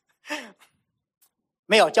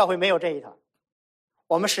没有，教会没有这一套。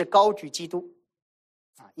我们是高举基督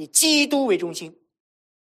以基督为中心。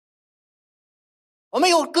我们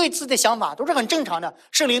有各自的想法，都是很正常的。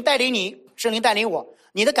圣灵带领你，圣灵带领我，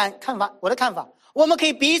你的看法，我的看法，我们可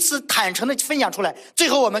以彼此坦诚的分享出来，最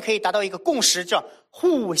后我们可以达到一个共识，叫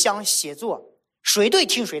互相协作，谁对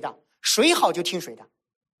听谁的，谁好就听谁的。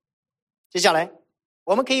接下来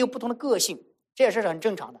我们可以有不同的个性，这也是很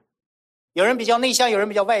正常的。有人比较内向，有人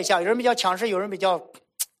比较外向，有人比较强势，有人比较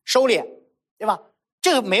收敛，对吧？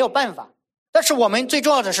这个没有办法。但是我们最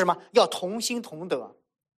重要的是什么？要同心同德。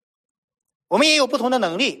我们也有不同的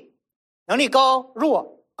能力，能力高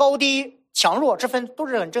弱、高低、强弱之分都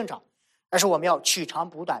是很正常。但是我们要取长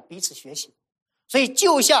补短，彼此学习。所以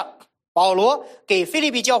就像保罗给腓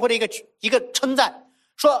立比教会的一个称赞，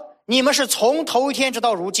说你们是从头一天直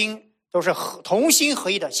到如今都是同心合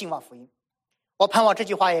意的兴旺福音。我盼望这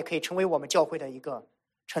句话也可以成为我们教会的一个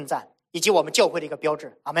称赞，以及我们教会的一个标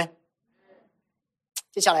志。阿们。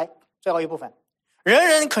接下来最后一部分，人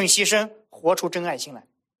人肯牺牲，活出真爱心来。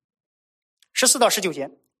14到19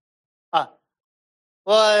节啊，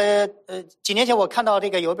我几年前我看到这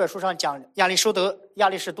个有一本书上讲亚里士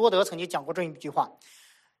多德曾经讲过这一句话。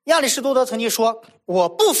亚里士多德曾经说，我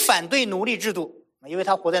不反对奴隶制度，因为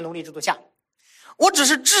他活在奴隶制度下，我只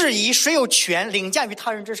是质疑谁有权凌驾于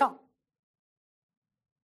他人之上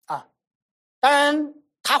啊。当然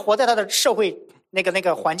他活在他的社会那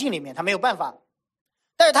个环境里面，他没有办法，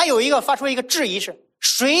但是他发出一个质疑，是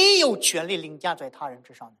谁有权利凌驾在他人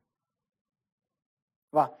之上呢？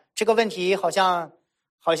是吧？这个问题好像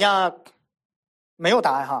没有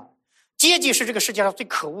答案哈。阶级是这个世界上最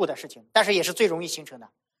可恶的事情，但是也是最容易形成的。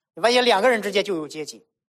你发现两个人之间就有阶级，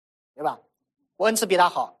对吧？我恩赐比他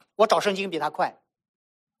好，我找圣经比他快，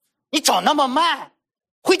你找那么慢，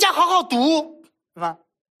回家好好读，对吧？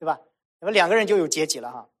你们两个人就有阶级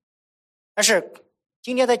了哈。但是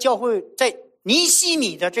今天在教会，在尼希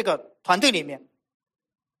米的这个团队里面，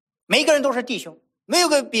每一个人都是弟兄，没有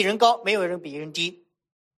个比人高，没有人比人低，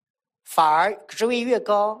反而职位越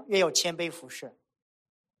高越要谦卑服侍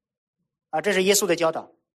啊，这是耶稣的教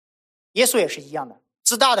导。耶稣也是一样的，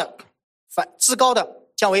自高的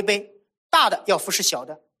降为卑，大的要服侍小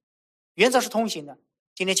的，原则是通行的。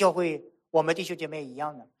今天教会我们弟兄姐妹也一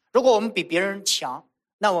样的，如果我们比别人强，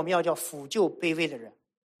那我们要叫抚救卑微的人。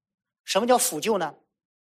什么叫抚救呢？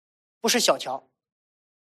不是小瞧，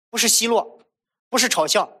不是奚落，不是嘲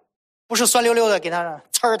笑，不是酸溜溜的给他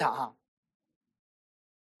呲他哈，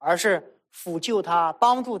而是抚救他，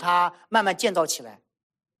帮助他慢慢建造起来。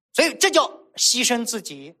所以这叫牺牲自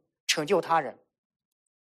己，成就他人。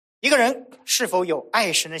一个人是否有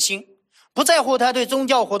爱神的心，不在乎他对宗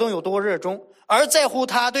教活动有多热衷，而在乎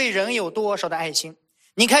他对人有多少的爱心。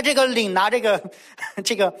你看这个领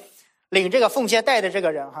这个奉献袋的这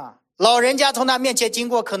个人哈，老人家从他面前经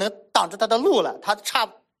过，可能挡着他的路了，他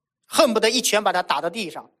恨不得一拳把他打到地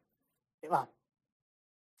上，对吧？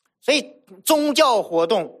所以宗教活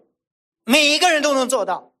动每一个人都能做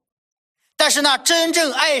到，但是那真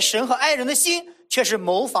正爱神和爱人的心却是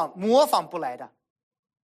模仿不来的。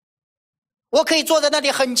我可以坐在那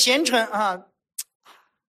里很虔诚啊，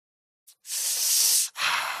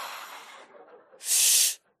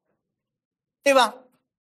对吧？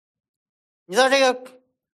你知道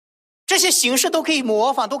这些形式都可以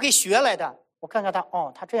模仿，都可以学来的。我看看他，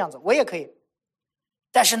他这样子，我也可以。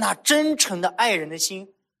但是那真诚的爱人的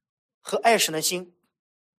心和爱神的心，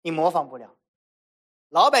你模仿不了。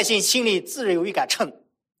老百姓心里自有一杆秤，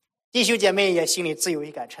弟兄姐妹也心里自有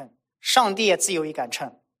一杆秤，上帝也自有一杆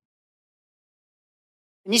秤。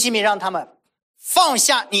尼希米让他们放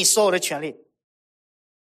下你所有的权利，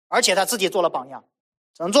而且他自己做了榜样。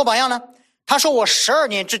怎么做榜样呢？他说，我12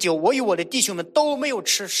年之久，我与我的弟兄们都没有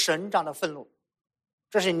吃省长的愤怒。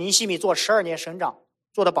这是尼希米做12年省长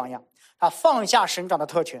做的榜样。他放下省长的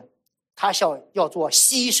特权，他要做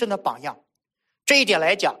牺牲的榜样。这一点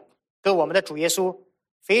来讲，跟我们的主耶稣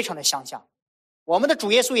非常的相像。我们的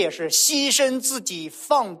主耶稣也是牺牲自己，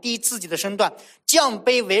放低自己的身段，降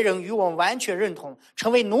卑为人，与我们完全认同，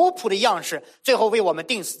成为奴仆的样式，最后为我们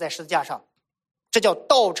钉死在十字架上。这叫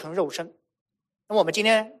道成肉身。那我们今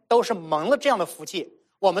天都是蒙了这样的福气，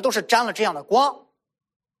我们都是沾了这样的光。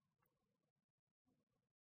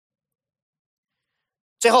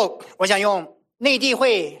最后我想用内地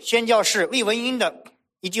会宣教士魏文英的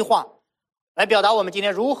一句话来表达我们今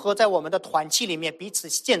天如何在我们的团契里面彼此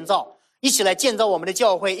建造，一起来建造我们的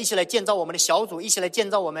教会，一起来建造我们的小组，一起来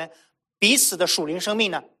建造我们彼此的属灵生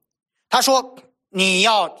命呢？他说，你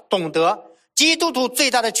要懂得基督徒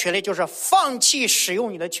最大的权利就是放弃使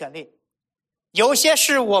用你的权利。有些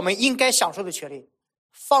是我们应该享受的权利，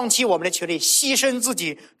放弃我们的权利，牺牲自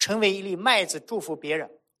己，成为一粒麦子，祝福别人。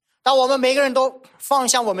当我们每个人都放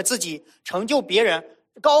下我们自己，成就别人，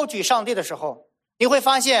高举上帝的时候，你会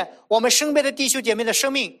发现我们身边的弟兄姐妹的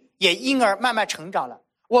生命也因而慢慢成长了。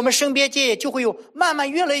我们身边界就会有慢慢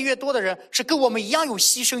越来越多的人是跟我们一样有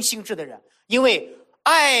牺牲心智的人，因为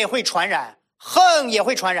爱会传染，恨也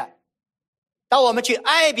会传染。当我们去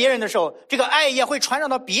爱别人的时候，这个爱也会传染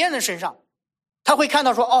到别人的身上。他会看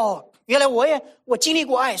到说，原来我经历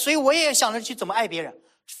过爱，所以我也想着去怎么爱别人。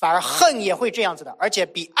反而恨也会这样子的，而且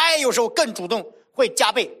比爱有时候更主动，会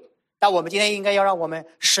加倍。但我们今天应该要让我们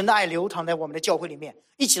神的爱流淌在我们的教会里面，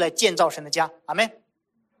一起来建造神的家。阿们。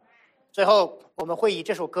最后我们会以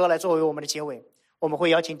这首歌来作为我们的结尾，我们会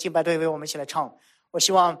邀请敬拜队为我们一起来唱。我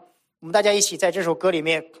希望我们大家一起在这首歌里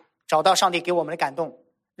面找到上帝给我们的感动，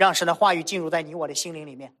让神的话语进入在你我的心灵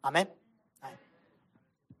里面。阿们。